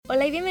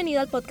Hola y bienvenido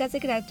al podcast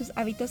de Crear tus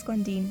hábitos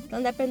con Jean,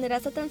 donde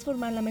aprenderás a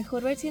transformar la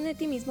mejor versión de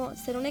ti mismo,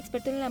 ser un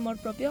experto en el amor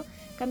propio,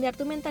 cambiar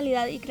tu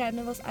mentalidad y crear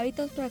nuevos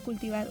hábitos para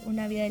cultivar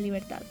una vida de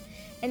libertad.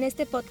 En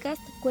este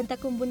podcast cuenta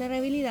con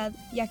vulnerabilidad,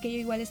 ya que yo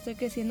igual estoy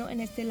creciendo en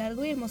este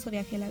largo y hermoso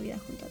viaje de la vida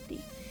junto a ti.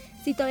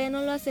 Si todavía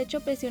no lo has hecho,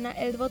 presiona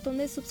el botón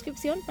de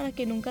suscripción para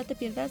que nunca te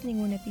pierdas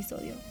ningún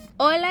episodio.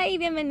 Hola y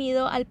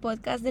bienvenido al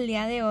podcast del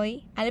día de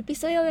hoy, al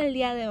episodio del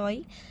día de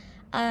hoy.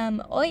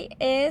 Hoy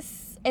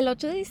es el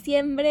 8 de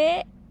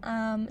diciembre.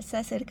 Se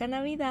acerca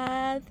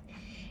Navidad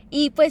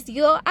y pues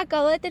yo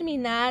acabo de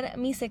terminar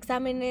mis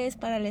exámenes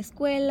para la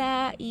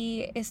escuela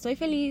y estoy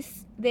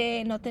feliz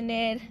de no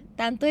tener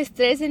tanto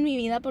estrés en mi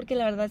vida porque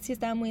la verdad sí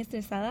estaba muy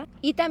estresada,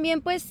 y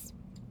también pues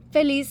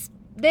feliz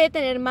de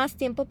tener más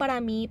tiempo para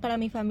mí, para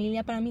mi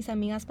familia, para mis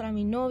amigas, para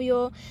mi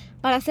novio,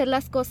 para hacer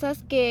las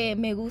cosas que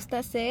me gusta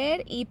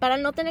hacer y para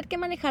no tener que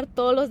manejar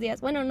todos los días.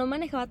 Bueno, no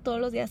manejaba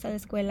todos los días a la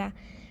escuela,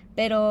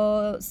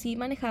 pero sí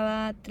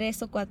manejaba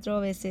 3 o 4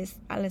 veces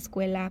a la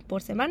escuela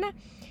por semana.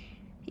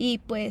 Y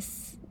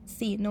pues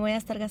sí, no voy a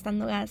estar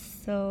gastando gas,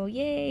 so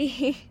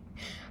yay.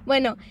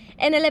 Bueno,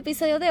 en el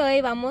episodio de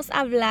hoy vamos a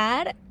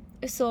hablar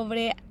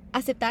sobre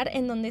aceptar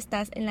en dónde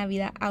estás en la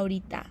vida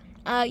ahorita.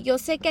 Yo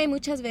sé que hay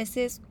muchas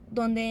veces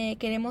donde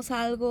queremos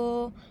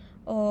algo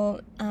o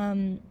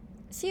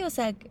sí, o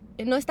sea,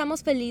 no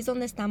estamos felices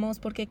donde estamos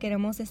porque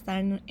queremos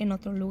estar en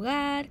otro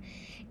lugar,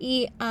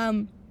 y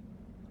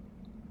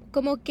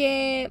como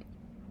que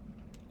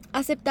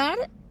aceptar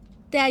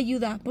te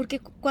ayuda, porque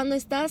cuando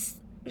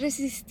estás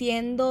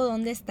resistiendo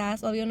donde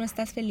estás, obvio no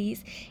estás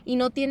feliz y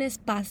no tienes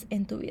paz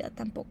en tu vida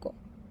tampoco.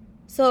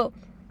 So,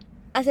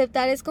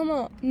 aceptar es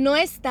como no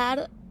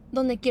estar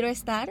donde quiero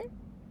estar,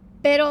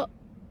 pero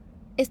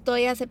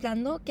estoy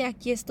aceptando que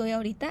aquí estoy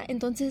ahorita,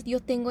 entonces yo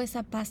tengo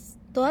esa paz.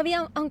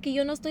 Todavía, aunque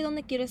yo no estoy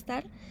donde quiero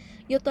estar,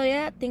 yo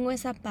todavía tengo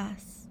esa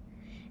paz.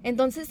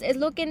 Entonces es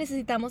lo que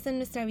necesitamos en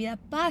nuestra vida,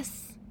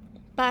 paz.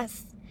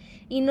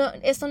 Y no,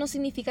 esto no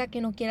significa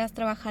que no quieras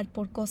trabajar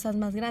por cosas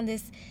más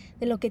grandes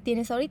de lo que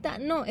tienes ahorita.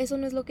 No, eso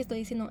no es lo que estoy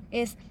diciendo.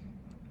 Es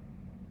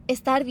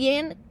estar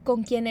bien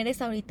con quien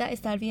eres ahorita,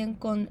 estar bien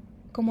con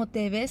cómo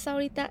te ves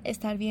ahorita,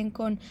 estar bien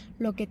con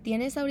lo que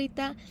tienes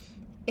ahorita,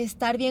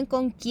 estar bien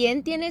con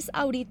quién tienes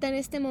ahorita en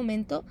este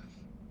momento.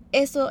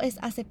 Eso es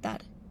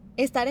aceptar.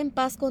 Estar en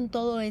paz con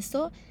todo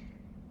eso.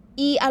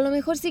 Y a lo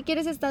mejor si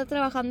quieres estar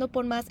trabajando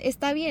por más,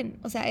 está bien.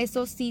 O sea,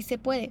 eso sí se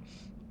puede.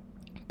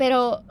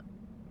 Pero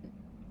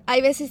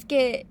hay veces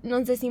que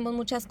nos decimos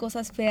muchas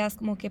cosas feas,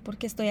 como que ¿por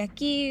qué estoy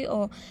aquí?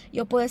 O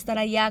yo puedo estar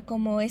allá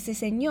como ese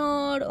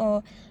señor,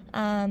 o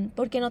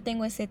 ¿por qué no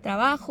tengo ese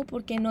trabajo?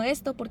 ¿Por qué no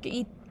esto?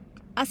 Y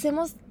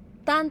hacemos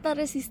tanta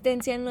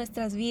resistencia en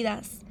nuestras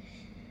vidas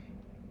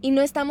y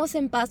no estamos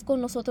en paz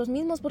con nosotros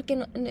mismos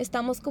porque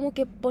estamos como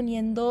que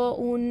poniendo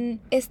un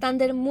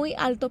estándar muy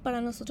alto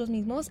para nosotros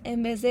mismos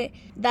en vez de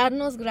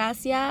darnos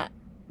gracia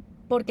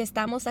porque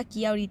estamos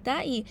aquí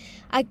ahorita. Y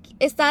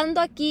estando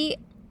aquí,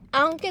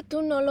 aunque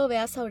tú no lo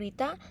veas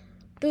ahorita,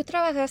 tú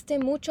trabajaste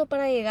mucho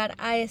para llegar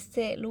a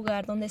este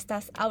lugar donde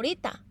estás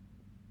ahorita.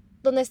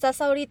 Donde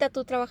estás ahorita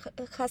tú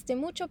trabajaste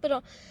mucho,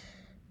 pero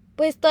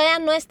pues todavía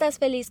no estás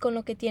feliz con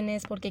lo que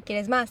tienes porque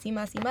quieres más y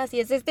más y más. Y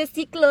es este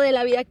ciclo de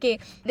la vida que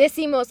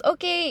decimos,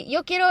 ok,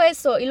 yo quiero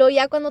eso. Y luego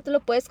ya cuando te lo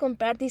puedes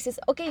comprar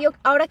dices, ok, yo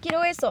ahora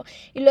quiero eso.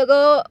 Y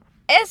luego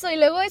eso, y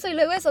luego eso, y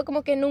luego eso.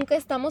 Como que nunca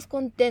estamos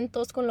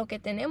contentos con lo que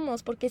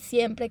tenemos porque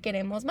siempre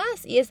queremos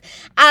más. Y es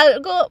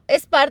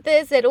parte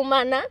de ser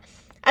humana.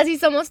 Así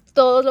somos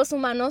todos los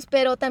humanos,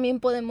 pero también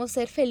podemos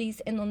ser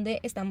felices en donde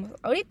estamos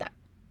ahorita.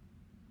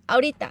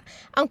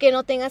 Aunque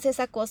no tengas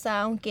esa cosa,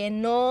 aunque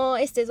no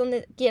estés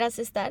donde quieras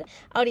estar,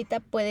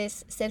 ahorita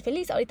puedes ser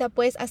feliz, ahorita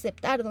puedes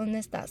aceptar dónde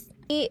estás.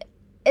 Y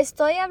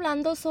estoy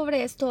hablando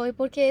sobre esto hoy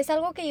porque es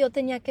algo que yo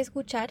tenía que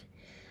escuchar,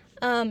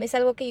 es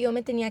algo que yo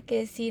me tenía que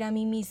decir a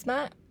mí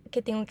misma,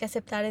 que tengo que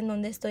aceptar en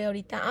donde estoy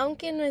ahorita,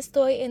 aunque no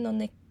estoy en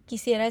donde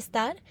quisiera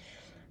estar.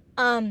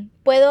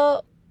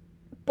 Puedo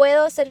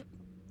ser,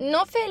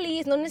 no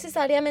feliz, no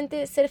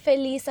necesariamente ser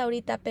feliz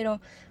ahorita,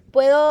 pero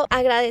puedo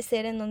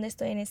agradecer en donde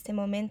estoy en este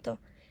momento.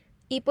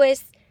 Y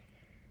pues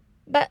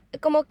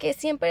como que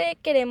siempre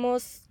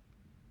queremos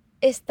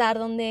estar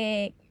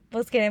donde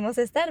pues queremos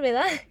estar,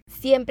 ¿verdad?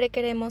 Siempre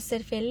queremos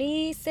ser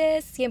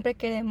felices, siempre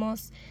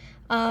queremos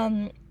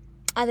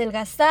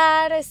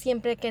adelgazar,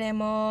 siempre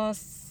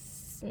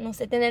queremos, no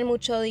sé, tener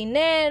mucho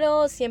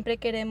dinero, siempre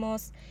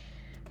queremos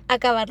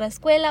acabar la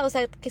escuela, o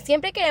sea, que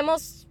siempre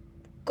queremos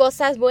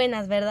cosas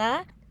buenas,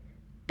 ¿verdad?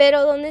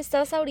 Pero donde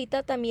estás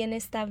ahorita también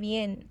está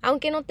bien.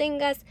 Aunque no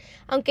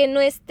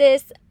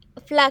estés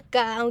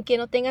flaca, aunque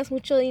no tengas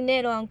mucho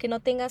dinero, aunque no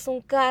tengas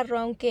un carro,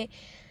 aunque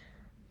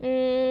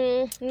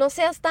no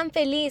seas tan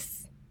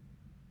feliz,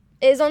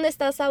 es donde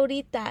estás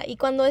ahorita. Y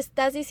cuando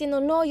estás diciendo,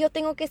 no, yo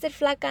tengo que ser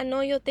flaca,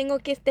 no, yo tengo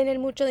que tener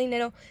mucho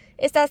dinero,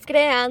 estás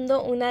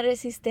creando una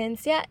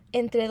resistencia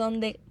entre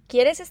donde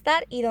quieres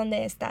estar y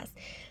donde estás.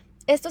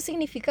 Esto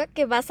significa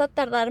que vas a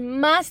tardar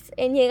más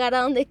en llegar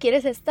a donde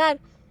quieres estar,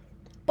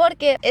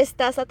 porque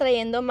estás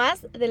atrayendo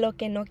más de lo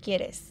que no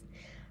quieres.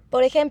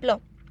 Por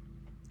ejemplo,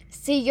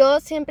 Si yo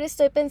siempre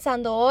estoy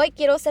pensando, hoy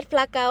quiero ser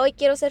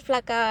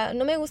flaca,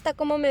 no me gusta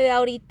cómo me veo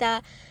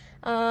ahorita,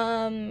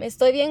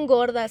 estoy bien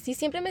gorda, si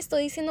siempre me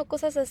estoy diciendo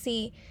cosas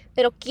así,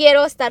 pero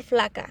quiero estar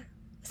flaca,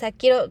 o sea,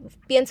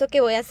 pienso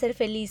que voy a ser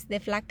feliz de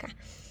flaca.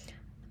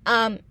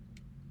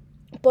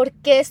 ¿Por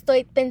qué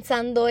estoy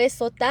pensando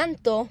eso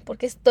tanto?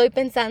 Porque estoy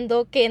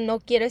pensando que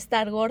no quiero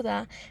estar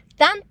gorda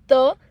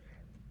tanto,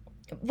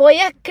 voy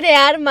a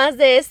crear más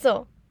de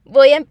eso.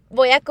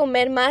 Voy a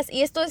comer más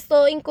y esto es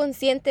todo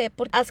inconsciente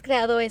porque has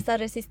creado esa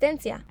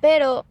resistencia.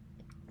 Pero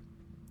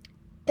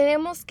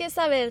tenemos que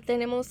saber,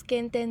 tenemos que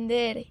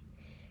entender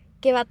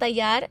que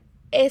batallar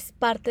es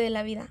parte de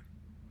la vida.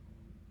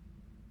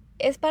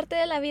 Es parte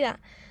de la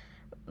vida.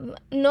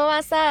 No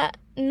vas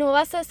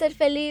a ser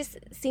feliz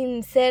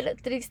sin ser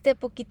triste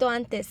poquito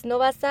antes. No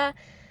vas a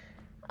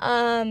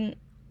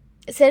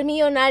ser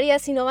millonaria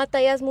si no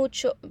batallas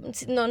mucho.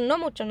 No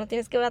mucho, no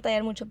tienes que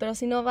batallar mucho, pero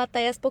si no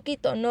batallas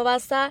poquito. No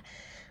vas a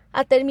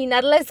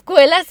terminar la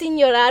escuela sin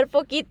llorar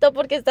poquito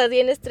porque estás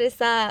bien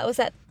estresada. O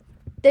sea,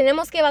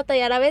 tenemos que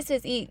batallar a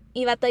veces y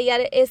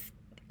batallar es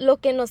lo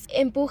que nos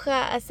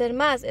empuja a hacer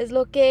más, es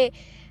lo que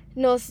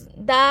nos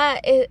da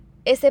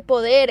ese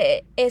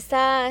poder,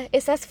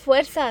 esas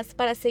fuerzas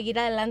para seguir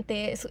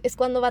adelante. Es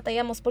cuando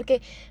batallamos,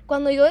 porque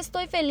cuando yo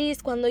estoy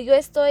feliz, cuando yo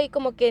estoy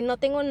como que no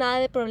tengo nada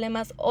de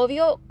problemas,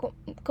 obvio,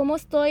 ¿cómo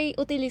estoy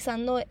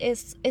utilizando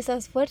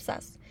esas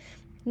fuerzas?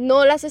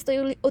 No las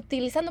estoy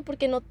utilizando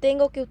porque no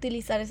tengo que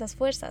utilizar esas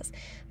fuerzas.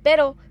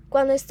 Pero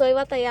cuando estoy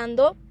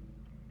batallando,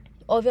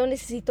 obvio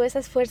necesito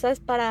esas fuerzas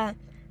para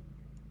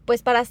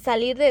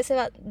salir de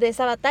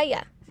esa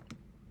batalla.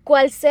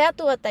 Cual sea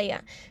tu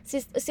batalla.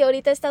 Si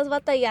ahorita estás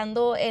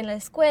batallando en la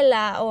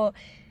escuela o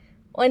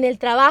en el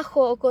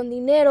trabajo o con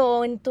dinero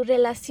o en tu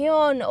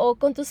relación o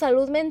con tu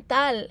salud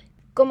mental.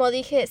 Como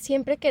dije,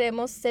 siempre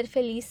queremos ser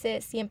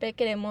felices, siempre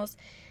queremos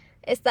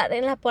estar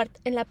en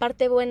la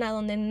parte buena,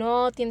 donde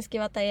no tienes que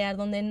batallar,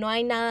 donde no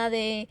hay nada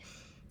de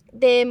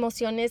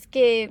emociones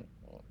que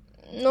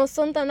no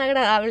son tan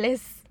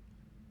agradables.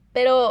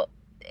 Pero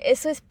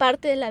eso es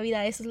parte de la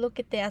vida, eso es lo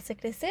que te hace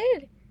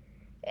crecer.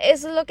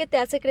 Eso es lo que te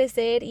hace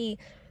crecer y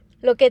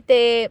lo que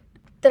te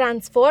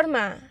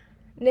transforma.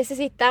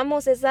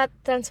 Necesitamos esa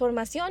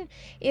transformación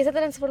y esa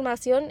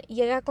transformación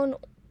llega con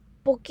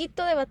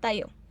poquito de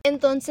batalla.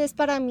 Entonces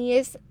para mí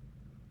es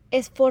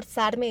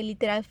forzarme,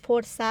 literal,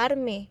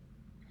 forzarme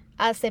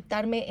a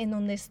aceptarme en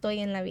donde estoy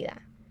en la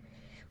vida.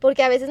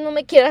 Porque a veces no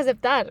me quiero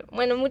aceptar.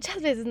 Bueno,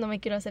 muchas veces no me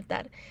quiero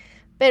aceptar.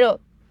 Pero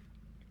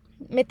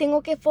me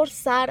tengo que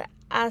forzar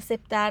a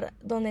aceptar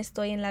donde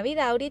estoy en la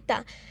vida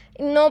ahorita.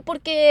 No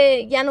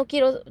porque ya no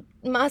quiero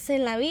más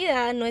en la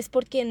vida, no es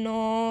porque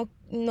no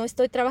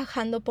estoy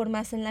trabajando por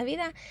más en la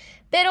vida,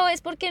 pero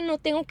es porque no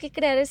tengo que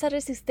crear esa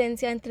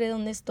resistencia entre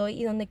donde estoy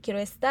y donde quiero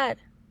estar.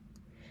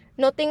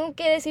 No tengo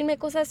que decirme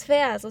cosas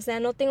feas, o sea,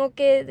 no tengo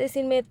que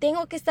decirme,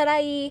 tengo que estar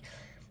ahí.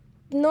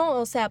 No,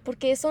 o sea,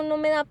 porque eso no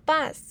me da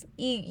paz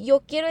y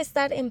yo quiero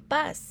estar en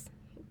paz.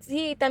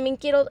 Sí, también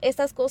quiero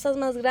estas cosas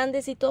más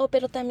grandes y todo,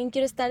 pero también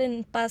quiero estar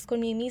en paz con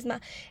mí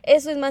misma.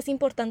 Eso es más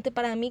importante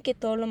para mí que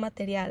todo lo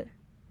material.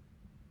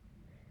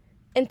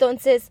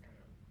 Entonces,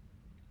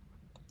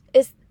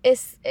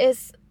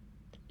 es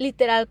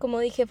literal, como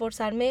dije,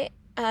 forzarme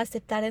a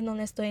aceptar en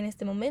donde estoy en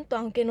este momento,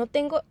 aunque no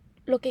tengo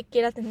lo que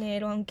quiera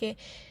tener, o aunque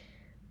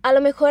a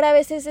lo mejor a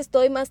veces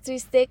estoy más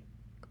triste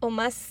o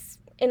más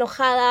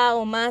enojada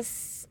o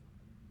más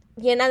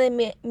llena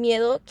de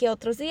miedo que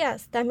otros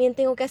días. También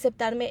tengo que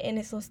aceptarme en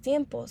esos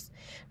tiempos.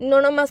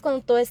 No nomás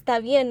cuando todo está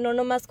bien, no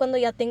nomás cuando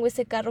ya tengo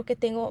ese carro que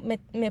tengo,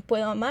 me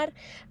puedo amar.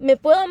 Me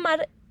puedo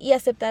amar y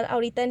aceptar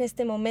ahorita en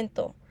este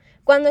momento.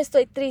 Cuando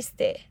estoy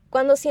triste,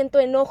 cuando siento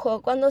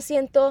enojo, cuando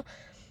siento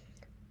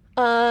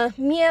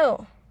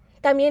miedo.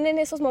 También en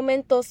esos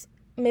momentos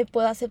me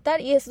puedo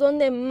aceptar y es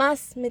donde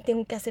más me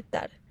tengo que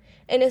aceptar.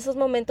 En esos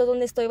momentos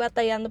donde estoy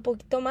batallando un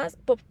poquito más,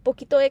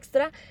 poquito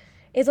extra,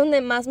 es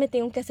donde más me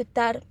tengo que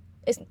aceptar,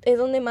 es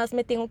donde más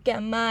me tengo que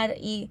amar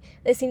y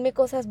decirme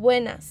cosas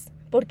buenas,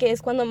 porque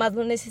es cuando más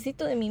lo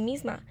necesito de mí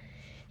misma.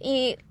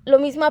 Y lo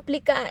mismo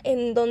aplica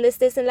en donde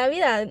estés en la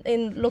vida,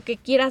 en lo que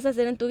quieras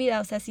hacer en tu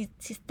vida. O sea, si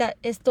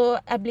esto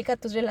aplica a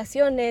tus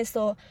relaciones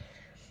o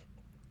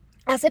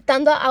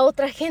aceptando a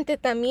otra gente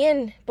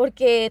también,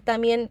 porque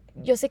también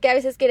yo sé que a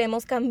veces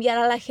queremos cambiar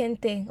a la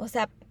gente, o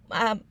sea,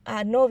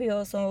 a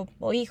novios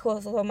o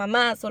hijos o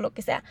mamás o lo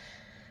que sea.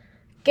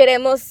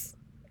 Queremos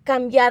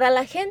cambiar a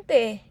la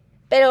gente,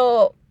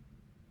 pero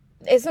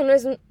eso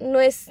no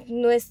es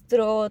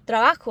nuestro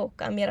trabajo,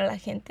 cambiar a la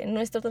gente.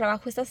 Nuestro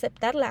trabajo es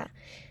aceptarla.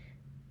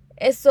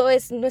 Eso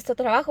es nuestro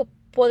trabajo.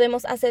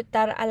 Podemos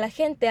aceptar a la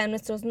gente, a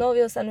nuestros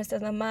novios, a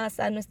nuestras mamás,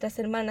 a nuestras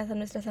hermanas, a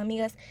nuestras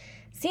amigas,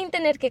 sin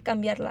tener que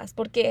cambiarlas,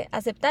 porque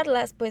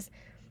aceptarlas, pues,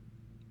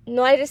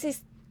 no hay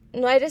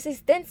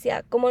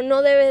resistencia, como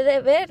no debe de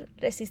haber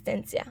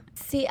resistencia.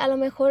 Si a lo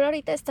mejor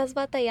ahorita estás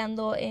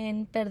batallando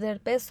en perder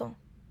peso,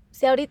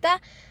 si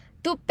ahorita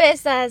tú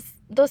pesas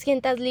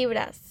 200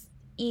 libras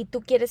y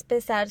tú quieres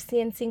pesar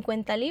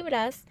 150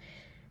 libras,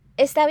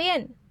 está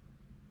bien.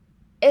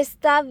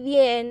 Está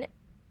bien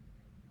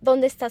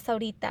dónde estás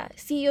ahorita.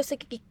 Sí, yo sé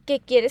que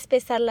quieres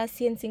pesar las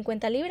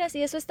 150 libras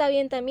y eso está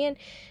bien también.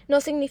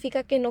 No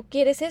significa que no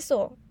quieres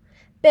eso.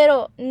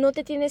 Pero no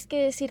te tienes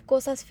que decir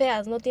cosas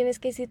feas. No tienes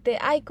que decirte,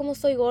 ay, cómo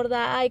soy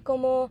gorda. Ay,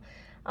 cómo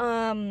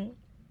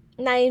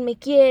nadie me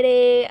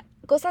quiere.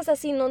 Cosas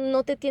así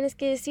no te tienes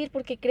que decir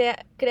porque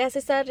creas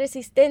esa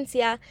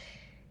resistencia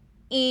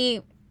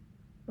y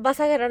vas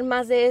a agarrar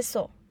más de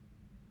eso.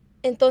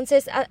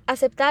 Entonces,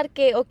 aceptar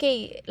que, ok,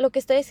 lo que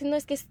estoy haciendo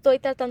es que estoy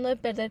tratando de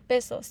perder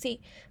peso, sí,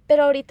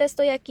 pero ahorita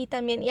estoy aquí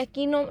también y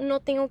aquí no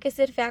tengo que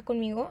ser fea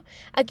conmigo.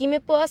 Aquí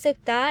me puedo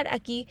aceptar,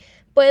 aquí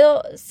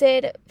puedo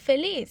ser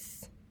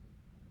feliz,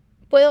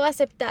 puedo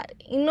aceptar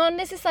y no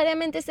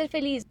necesariamente ser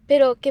feliz,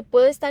 pero que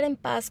puedo estar en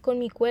paz con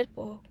mi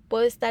cuerpo,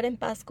 puedo estar en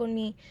paz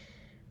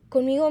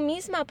conmigo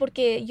misma,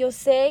 porque yo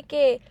sé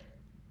que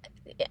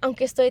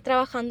aunque estoy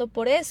trabajando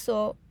por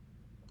eso,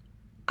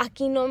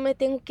 aquí no me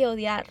tengo que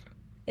odiar.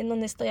 En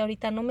donde estoy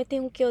ahorita no me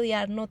tengo que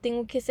odiar, no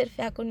tengo que ser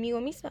fea conmigo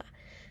misma,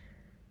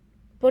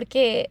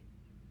 porque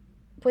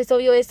pues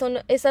obvio esa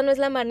no es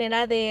la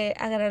manera de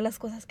agarrar las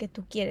cosas que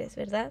tú quieres,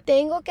 ¿verdad?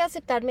 Tengo que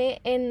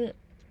aceptarme en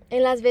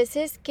las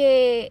veces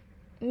que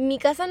mi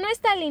casa no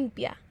está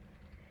limpia,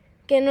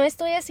 que no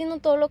estoy haciendo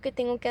todo lo que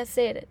tengo que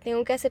hacer.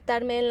 Tengo que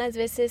aceptarme en las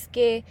veces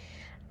que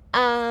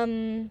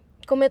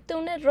cometo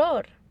un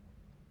error.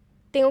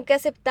 Tengo que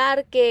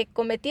aceptar que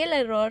cometí el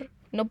error,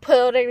 no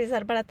puedo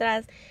regresar para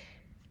atrás.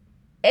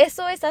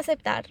 Eso es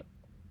aceptar.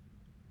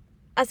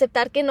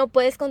 Aceptar que no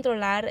puedes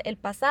controlar el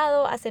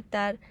pasado,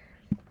 aceptar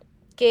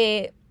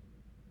que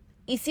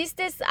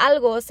hiciste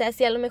algo, o sea,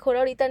 si a lo mejor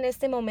ahorita en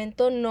este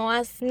momento no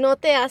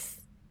te has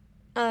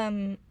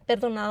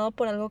perdonado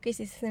por algo que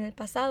hiciste en el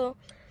pasado,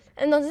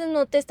 entonces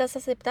no te estás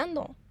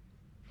aceptando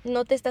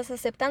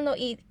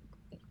y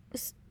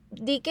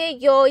di que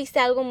yo hice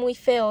algo muy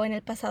feo en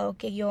el pasado,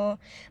 que yo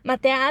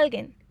maté a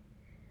alguien.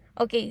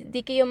 Ok,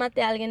 di que yo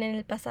maté a alguien en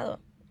el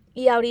pasado.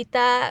 Y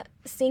ahorita,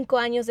 5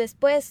 años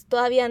después,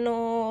 todavía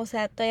no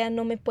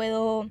me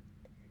puedo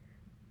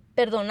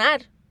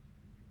perdonar.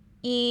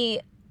 Y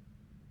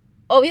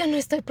obvio no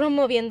estoy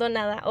promoviendo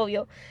nada,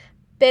 obvio.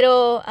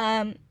 Pero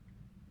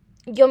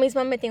yo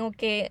misma me tengo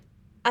que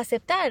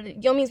aceptar.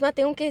 Yo misma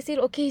tengo que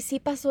decir, ok, sí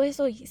pasó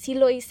eso, sí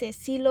lo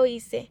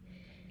hice.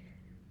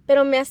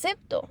 Pero me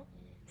acepto.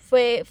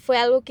 Fue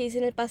algo que hice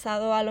en el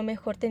pasado, a lo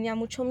mejor tenía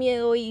mucho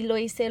miedo y lo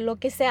hice, lo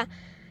que sea.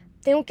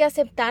 Tengo que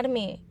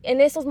aceptarme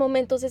en esos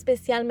momentos,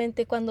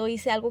 especialmente cuando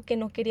hice algo que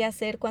no quería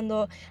hacer,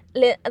 cuando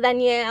le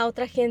dañé a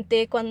otra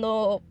gente,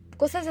 cuando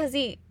cosas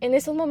así. En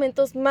esos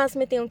momentos más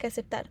me tengo que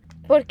aceptar.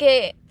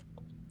 Porque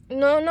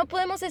no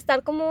podemos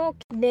estar como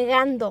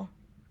negando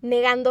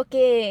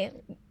que,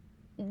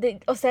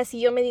 o sea,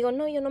 si yo me digo,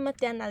 no, yo no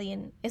maté a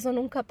nadie, eso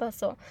nunca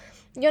pasó.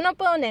 Yo no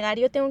puedo negar,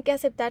 yo tengo que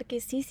aceptar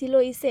que sí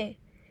lo hice.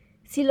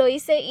 Sí lo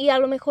hice y a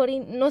lo mejor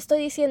no estoy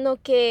diciendo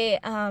que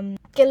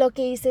lo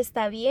que hice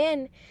está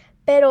bien,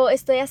 pero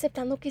estoy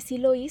aceptando que sí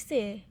lo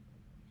hice.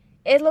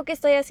 Es lo que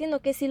estoy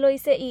haciendo, que sí lo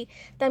hice y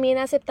también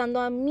aceptando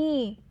a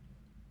mí,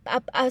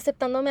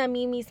 aceptándome a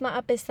mí misma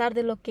a pesar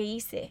de lo que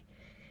hice.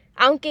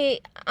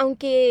 Aunque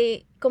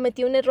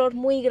cometí un error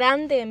muy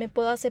grande, me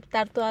puedo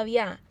aceptar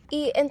todavía.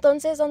 Y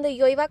entonces donde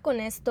yo iba con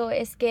esto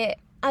es que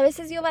a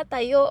veces yo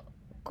batallo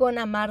con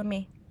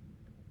amarme.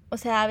 O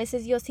sea, a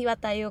veces yo sí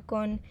batallo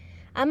con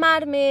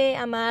amarme,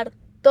 amar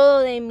todo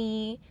de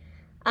mí.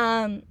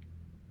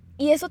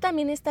 Y eso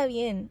también está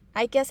bien.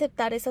 Hay que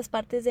aceptar esas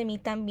partes de mí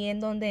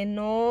también donde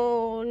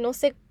no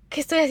sé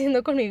qué estoy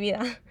haciendo con mi vida.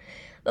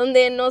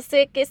 Donde no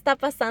sé qué está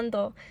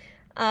pasando.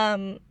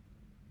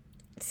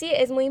 Sí,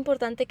 es muy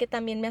importante que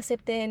también me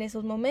acepte en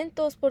esos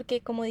momentos porque,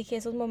 como dije,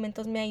 esos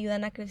momentos me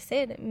ayudan a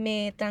crecer,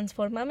 me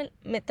transforman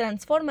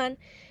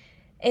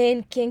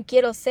en quien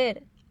quiero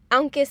ser,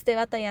 aunque esté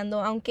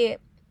batallando, aunque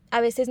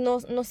a veces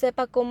no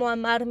sepa cómo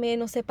amarme,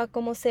 no sepa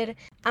cómo ser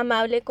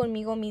amable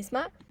conmigo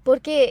misma,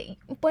 porque,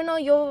 bueno,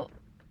 yo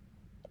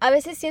a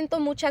veces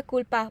siento mucha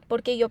culpa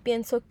porque yo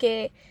pienso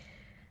que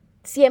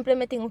siempre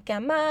me tengo que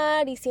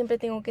amar y siempre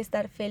tengo que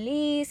estar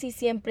feliz y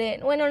siempre,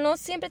 bueno, no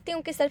siempre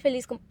tengo que estar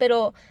feliz,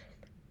 pero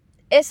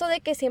eso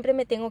de que siempre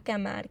me tengo que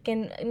amar,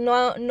 que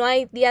no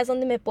hay días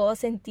donde me puedo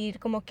sentir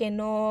como que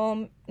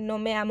no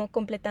me amo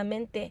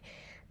completamente.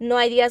 No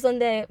hay días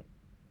donde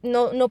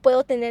no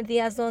puedo tener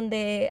días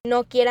donde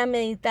no quiera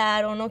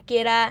meditar o no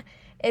quiera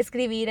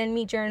escribir en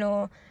mi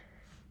journal.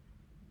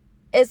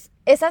 Es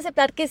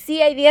aceptar que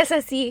sí hay días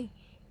así,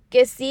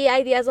 que sí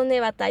hay días donde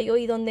batallo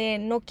y donde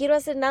no quiero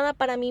hacer nada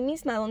para mí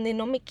misma, donde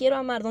no me quiero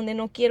amar, donde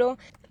no quiero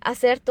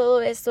hacer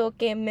todo eso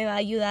que me va a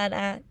ayudar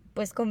a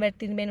pues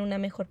convertirme en una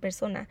mejor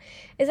persona.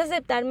 Es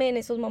aceptarme en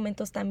esos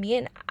momentos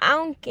también,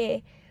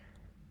 aunque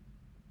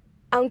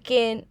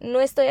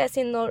no estoy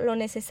haciendo lo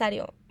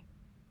necesario,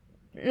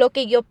 lo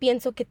que yo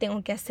pienso que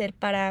tengo que hacer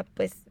para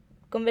pues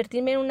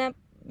convertirme en una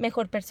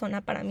mejor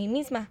persona para mí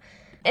misma.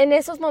 En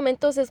esos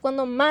momentos es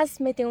cuando más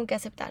me tengo que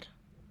aceptar.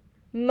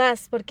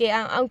 Más, porque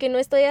aunque no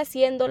estoy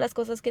haciendo las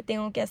cosas que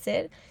tengo que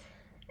hacer,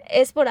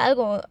 es por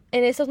algo.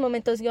 En esos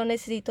momentos yo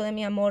necesito de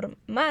mi amor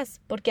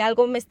más, porque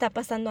algo me está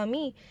pasando a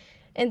mí.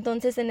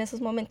 Entonces en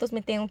esos momentos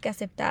me tengo que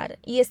aceptar.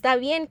 Y está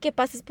bien que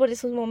pases por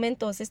esos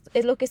momentos.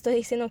 Es lo que estoy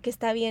diciendo, que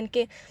está bien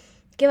que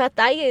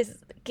batalles,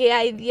 que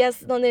hay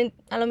días donde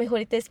a lo mejor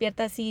te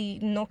despiertas y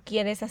no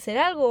quieres hacer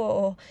algo,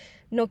 o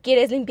no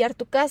quieres limpiar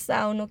tu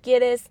casa, o no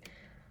quieres,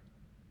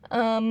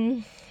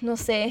 no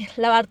sé,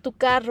 lavar tu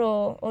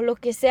carro o lo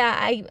que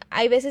sea.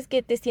 Hay veces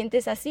que te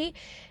sientes así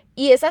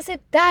y es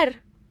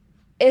aceptar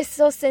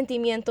esos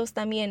sentimientos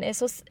también,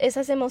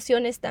 esas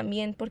emociones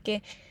también,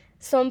 porque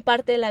son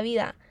parte de la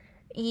vida.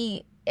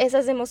 Y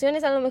esas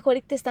emociones a lo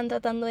mejor te están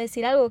tratando de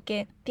decir algo,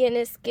 que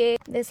tienes que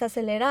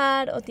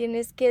desacelerar o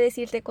tienes que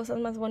decirte cosas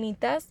más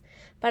bonitas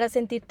para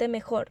sentirte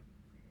mejor.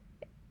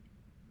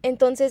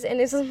 Entonces en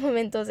esos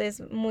momentos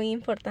es muy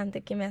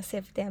importante que me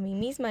acepte a mí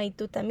misma, y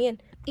tú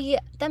también. Y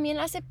también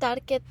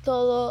aceptar que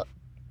todo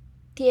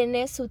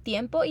tiene su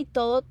tiempo y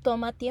todo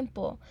toma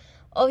tiempo.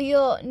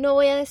 Obvio, no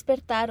voy a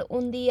despertar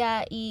un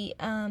día y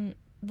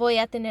voy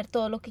a tener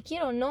todo lo que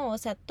quiero, no, o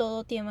sea,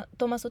 todo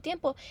toma su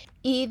tiempo.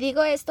 Y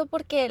digo esto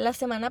porque la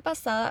semana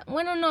pasada,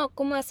 bueno, no,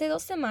 como hace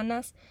 2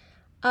 semanas,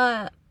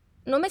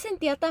 no me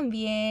sentía tan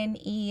bien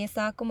y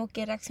estaba como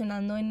que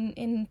reaccionando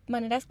en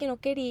maneras que no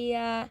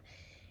quería.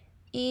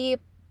 Y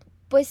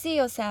pues sí,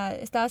 o sea,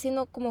 estaba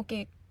haciendo como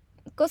que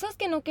cosas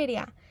que no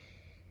quería.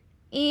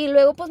 Y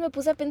luego pues me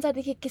puse a pensar,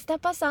 dije, ¿qué está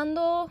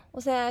pasando?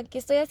 O sea, ¿qué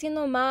estoy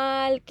haciendo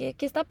mal? ¿Qué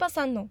está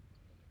pasando?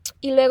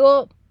 Y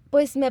luego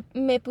pues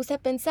me puse a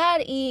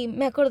pensar y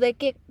me acordé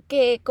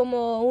que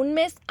como un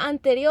mes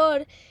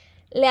anterior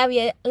le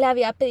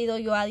había pedido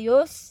yo a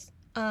Dios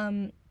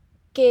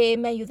que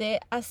me ayude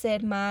a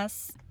ser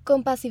más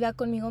compasiva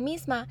conmigo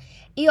misma.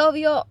 Y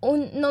obvio,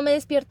 no me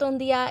despierto un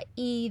día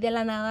y de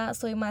la nada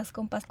soy más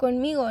compasiva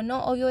conmigo,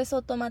 ¿no? Obvio,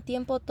 eso toma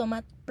tiempo,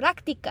 toma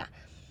práctica.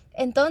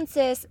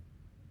 Entonces,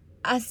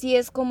 así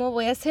es como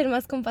voy a ser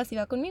más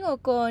compasiva conmigo,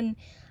 con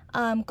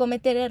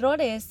cometer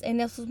errores.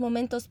 En esos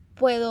momentos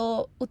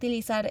puedo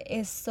utilizar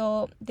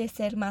eso de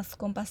ser más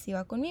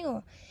compasiva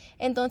conmigo.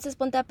 Entonces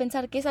ponte a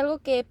pensar que es algo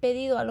que he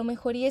pedido a lo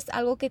mejor y es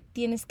algo que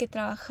tienes que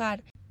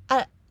trabajar.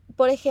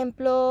 Por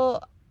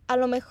ejemplo, a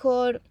lo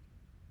mejor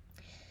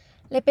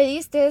le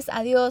pediste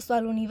a Dios o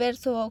al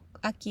universo,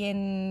 a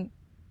quien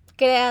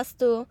creas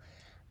tú,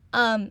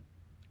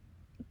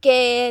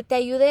 que te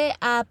ayude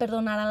a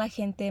perdonar a la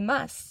gente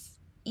más.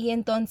 Y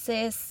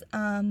entonces,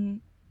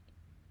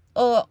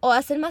 o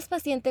a ser más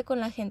paciente con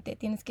la gente.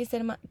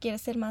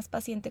 Quieres ser más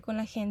paciente con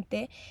la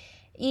gente.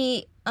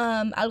 Y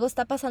algo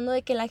está pasando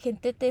de que la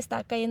gente te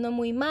está cayendo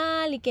muy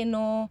mal y que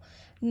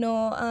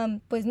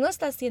pues no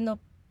estás siendo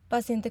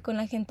paciente con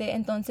la gente.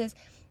 Entonces,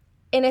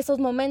 en esos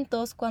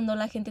momentos, cuando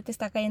la gente te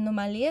está cayendo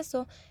mal y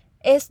eso,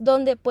 es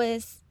donde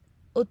puedes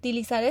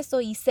utilizar eso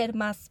y ser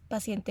más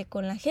paciente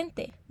con la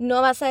gente.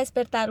 No vas a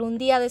despertar un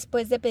día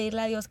después de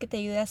pedirle a Dios que te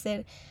ayude a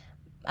ser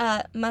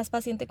más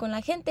paciente con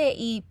la gente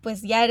y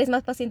pues ya eres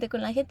más paciente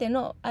con la gente.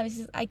 No, a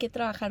veces hay que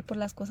trabajar por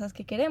las cosas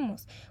que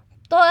queremos.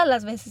 Todas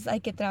las veces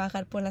hay que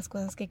trabajar por las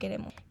cosas que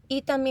queremos.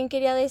 Y también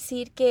quería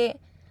decir que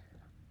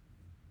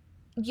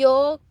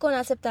yo, con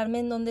aceptarme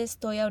en donde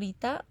estoy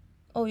ahorita,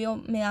 obvio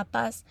me da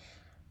paz,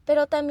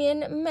 pero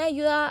también me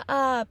ayuda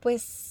a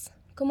pues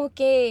como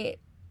que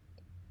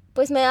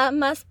pues me da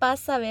más paz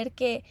saber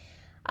que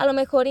a lo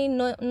mejor y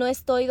no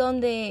estoy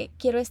donde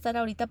quiero estar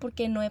ahorita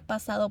porque no he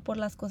pasado por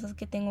las cosas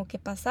que tengo que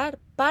pasar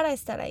para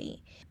estar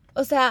ahí.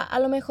 O sea, a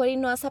lo mejor y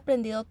no has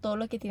aprendido todo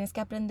lo que tienes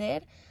que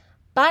aprender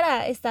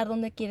para estar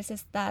donde quieres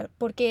estar.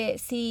 Porque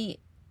si,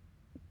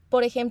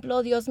 por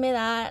ejemplo, Dios me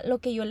da lo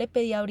que yo le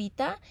pedí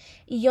ahorita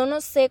y yo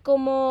no sé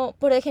cómo,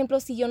 por ejemplo,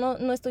 si yo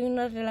no estoy en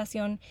una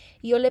relación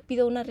y yo le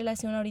pido una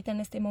relación ahorita en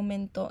este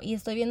momento y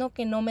estoy viendo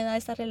que no me da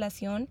esa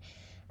relación,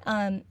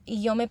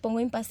 y yo me pongo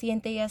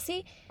impaciente y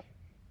así,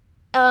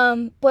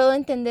 puedo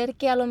entender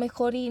que a lo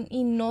mejor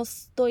y no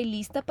estoy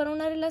lista para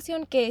una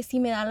relación, que si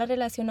me da la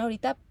relación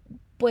ahorita,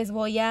 pues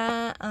voy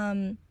a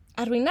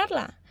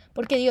arruinarla.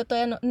 Porque yo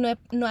todavía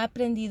no he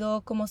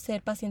aprendido cómo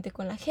ser paciente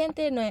con la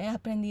gente, no he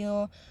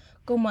aprendido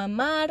cómo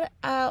amar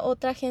a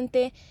otra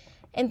gente.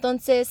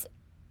 Entonces,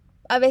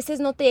 a veces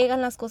no te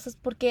llegan las cosas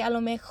porque a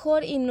lo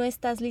mejor y no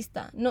estás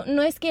lista.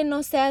 No es que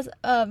no seas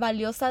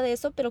valiosa de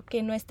eso, pero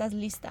que no estás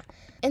lista.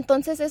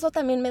 Entonces eso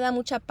también me da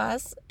mucha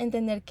paz,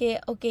 entender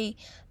que, ok,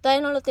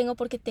 todavía no lo tengo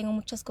porque tengo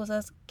muchas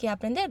cosas que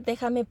aprender.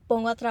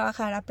 Pongo a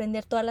trabajar, a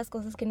aprender todas las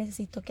cosas que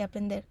necesito que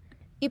aprender.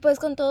 Y pues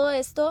con todo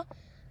esto,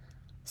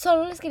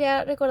 solo les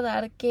quería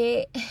recordar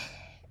que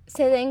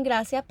se den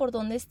gracia por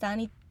donde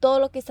están y todo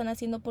lo que están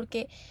haciendo,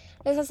 porque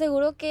les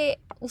aseguro que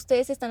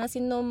ustedes están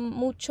haciendo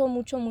mucho,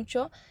 mucho,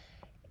 mucho.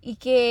 Y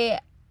que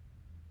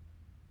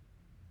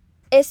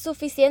es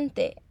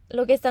suficiente,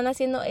 lo que están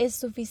haciendo es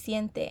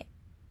suficiente.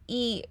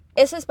 Y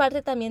eso es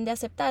parte también de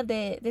aceptar,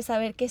 de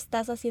saber que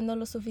estás haciendo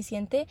lo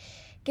suficiente,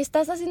 que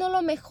estás haciendo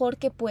lo mejor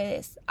que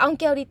puedes.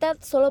 Aunque ahorita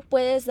solo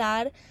puedes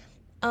dar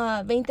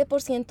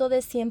 20% de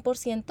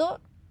 100%,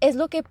 es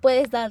lo que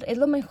puedes dar, es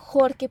lo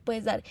mejor que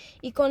puedes dar.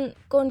 Y con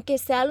que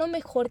sea lo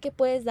mejor que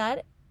puedes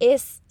dar,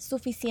 es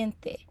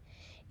suficiente.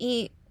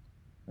 Y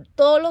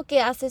todo lo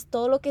que haces,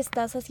 todo lo que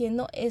estás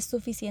haciendo es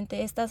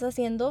suficiente. Estás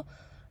haciendo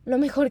lo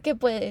mejor que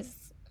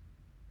puedes.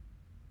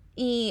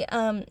 Y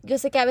yo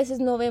sé que a veces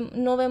no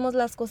vemos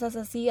las cosas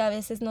así, a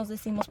veces nos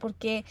decimos ¿por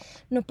qué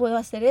no puedo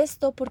hacer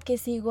esto? ¿Por qué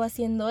sigo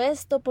haciendo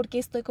esto? ¿Por qué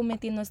estoy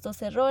cometiendo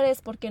estos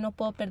errores? ¿Por qué no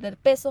puedo perder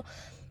peso?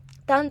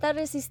 Tanta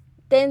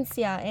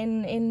resistencia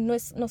en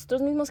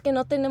nosotros mismos que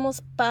no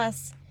tenemos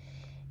paz.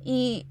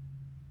 Y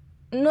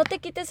no te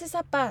quites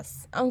esa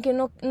paz, aunque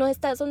no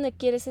estás donde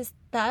quieres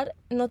estar,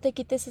 no te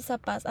quites esa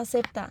paz,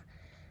 acepta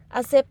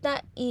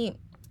y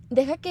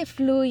deja que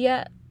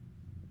fluya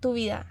tu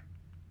vida.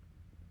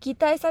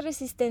 Quita esa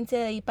resistencia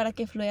de ahí para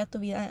que fluya tu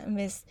vida en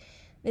vez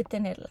de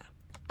tenerla.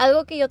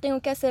 Algo que yo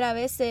tengo que hacer a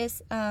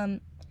veces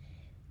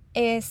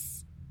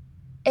es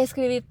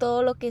escribir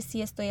todo lo que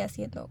sí estoy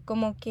haciendo.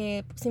 Como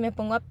que si me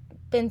pongo a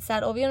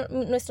pensar, obvio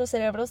nuestro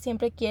cerebro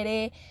siempre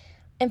quiere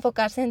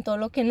enfocarse en todo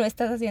lo que no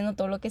estás haciendo,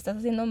 todo lo que estás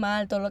haciendo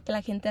mal, todo lo que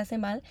la gente hace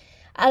mal.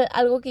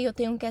 Algo que yo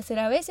tengo que hacer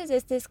a veces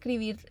es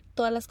escribir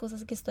todas las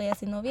cosas que estoy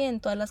haciendo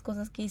bien, todas las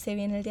cosas que hice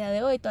bien el día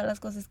de hoy, todas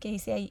las cosas que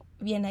hice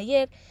bien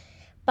ayer,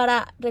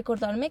 para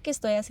recordarme que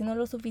estoy haciendo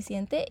lo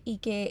suficiente y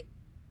que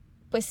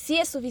pues sí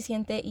es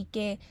suficiente y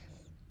que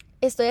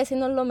estoy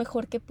haciendo lo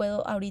mejor que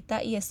puedo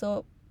ahorita y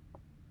eso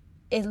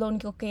es lo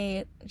único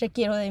que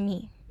requiero de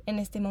mí en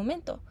este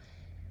momento.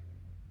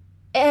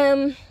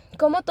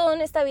 Como todo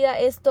en esta vida,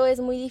 esto es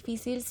muy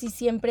difícil si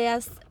siempre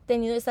has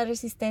tenido esa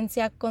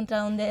resistencia contra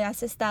donde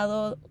has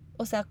estado,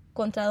 o sea,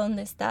 contra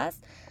donde estás.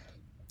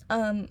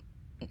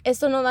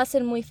 Esto no va a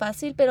ser muy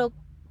fácil, pero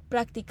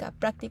práctica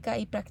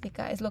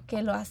es lo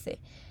que lo hace.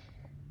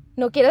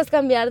 No quieras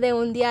cambiar de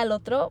un día al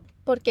otro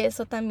porque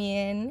eso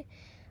también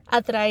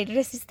atrae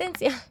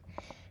resistencia.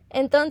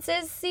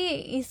 Entonces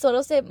sí, y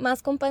solo sé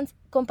más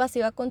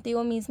compasiva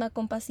contigo misma,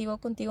 compasivo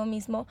contigo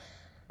mismo.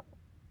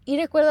 Y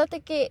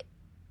recuérdate que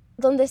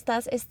donde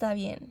estás está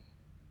bien.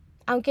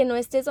 Aunque no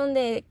estés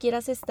donde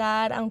quieras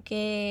estar,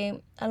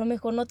 aunque a lo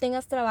mejor no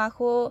tengas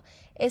trabajo,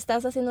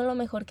 estás haciendo lo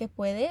mejor que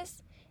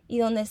puedes y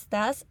donde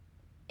estás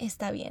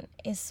está bien.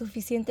 Es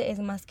suficiente, es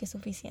más que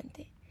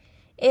suficiente.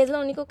 Es lo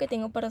único que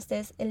tengo para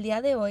ustedes el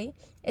día de hoy.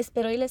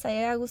 Espero y les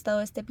haya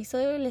gustado este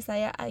episodio y les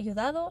haya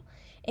ayudado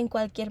en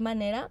cualquier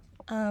manera.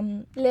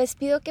 Les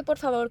pido que por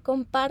favor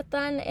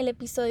compartan el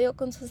episodio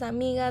con sus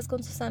amigas,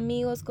 con sus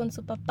amigos, con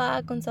su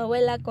papá, con su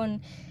abuela,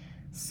 con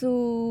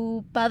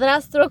su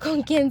padrastro,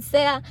 con quien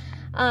sea.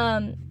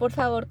 Por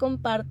favor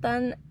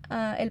compartan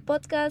el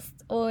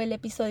podcast o el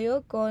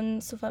episodio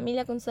con su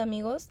familia, con sus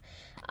amigos,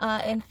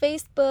 en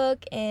Facebook,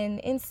 en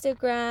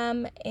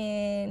Instagram,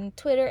 en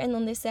Twitter, en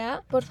donde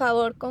sea. Por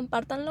favor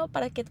compártanlo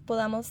para que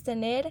podamos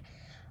tener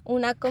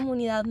una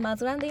comunidad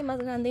más grande y más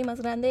grande y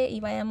más grande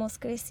y vayamos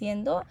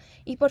creciendo.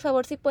 Y por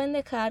favor si pueden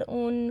dejar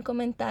un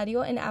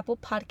comentario en Apple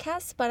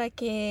Podcasts para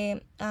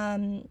que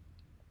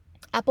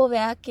Apple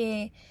vea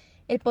que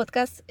el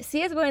podcast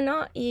sí es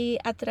bueno y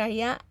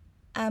atraía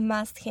a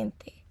más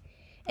gente.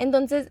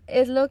 Entonces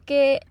es lo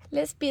que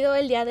les pido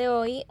el día de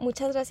hoy.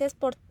 Muchas gracias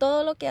por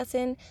todo lo que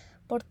hacen,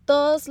 por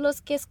todos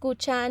los que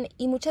escuchan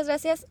y muchas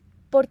gracias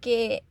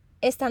porque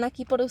están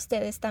aquí por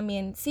ustedes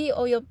también. Sí,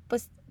 obvio,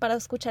 pues para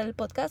escuchar el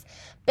podcast,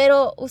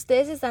 pero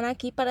ustedes están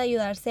aquí para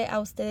ayudarse a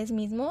ustedes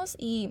mismos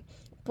y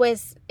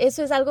pues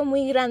eso es algo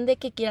muy grande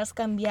que quieras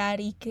cambiar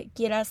y que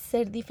quieras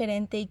ser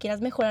diferente y quieras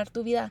mejorar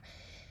tu vida.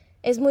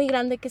 Es muy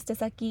grande que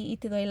estés aquí y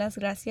te doy las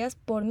gracias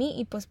por mí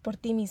y pues por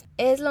ti mismo.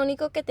 Es lo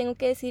único que tengo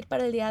que decir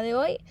para el día de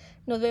hoy.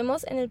 Nos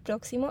vemos en el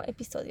próximo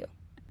episodio.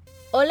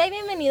 Hola y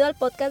bienvenido al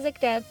podcast de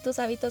Crear tus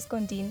hábitos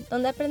con Jean,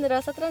 donde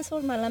aprenderás a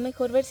transformar la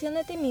mejor versión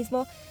de ti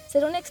mismo,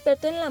 ser un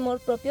experto en el amor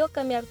propio,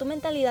 cambiar tu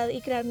mentalidad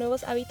y crear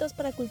nuevos hábitos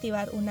para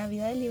cultivar una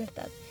vida de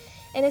libertad.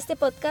 En este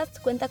podcast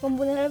cuenta con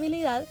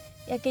vulnerabilidad,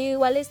 ya que yo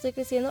igual estoy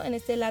creciendo en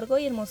este largo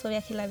y hermoso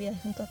viaje a la vida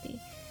junto a ti.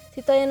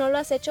 Si todavía no lo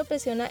has hecho,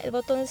 presiona el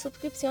botón de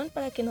suscripción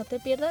para que no te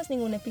pierdas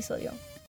ningún episodio.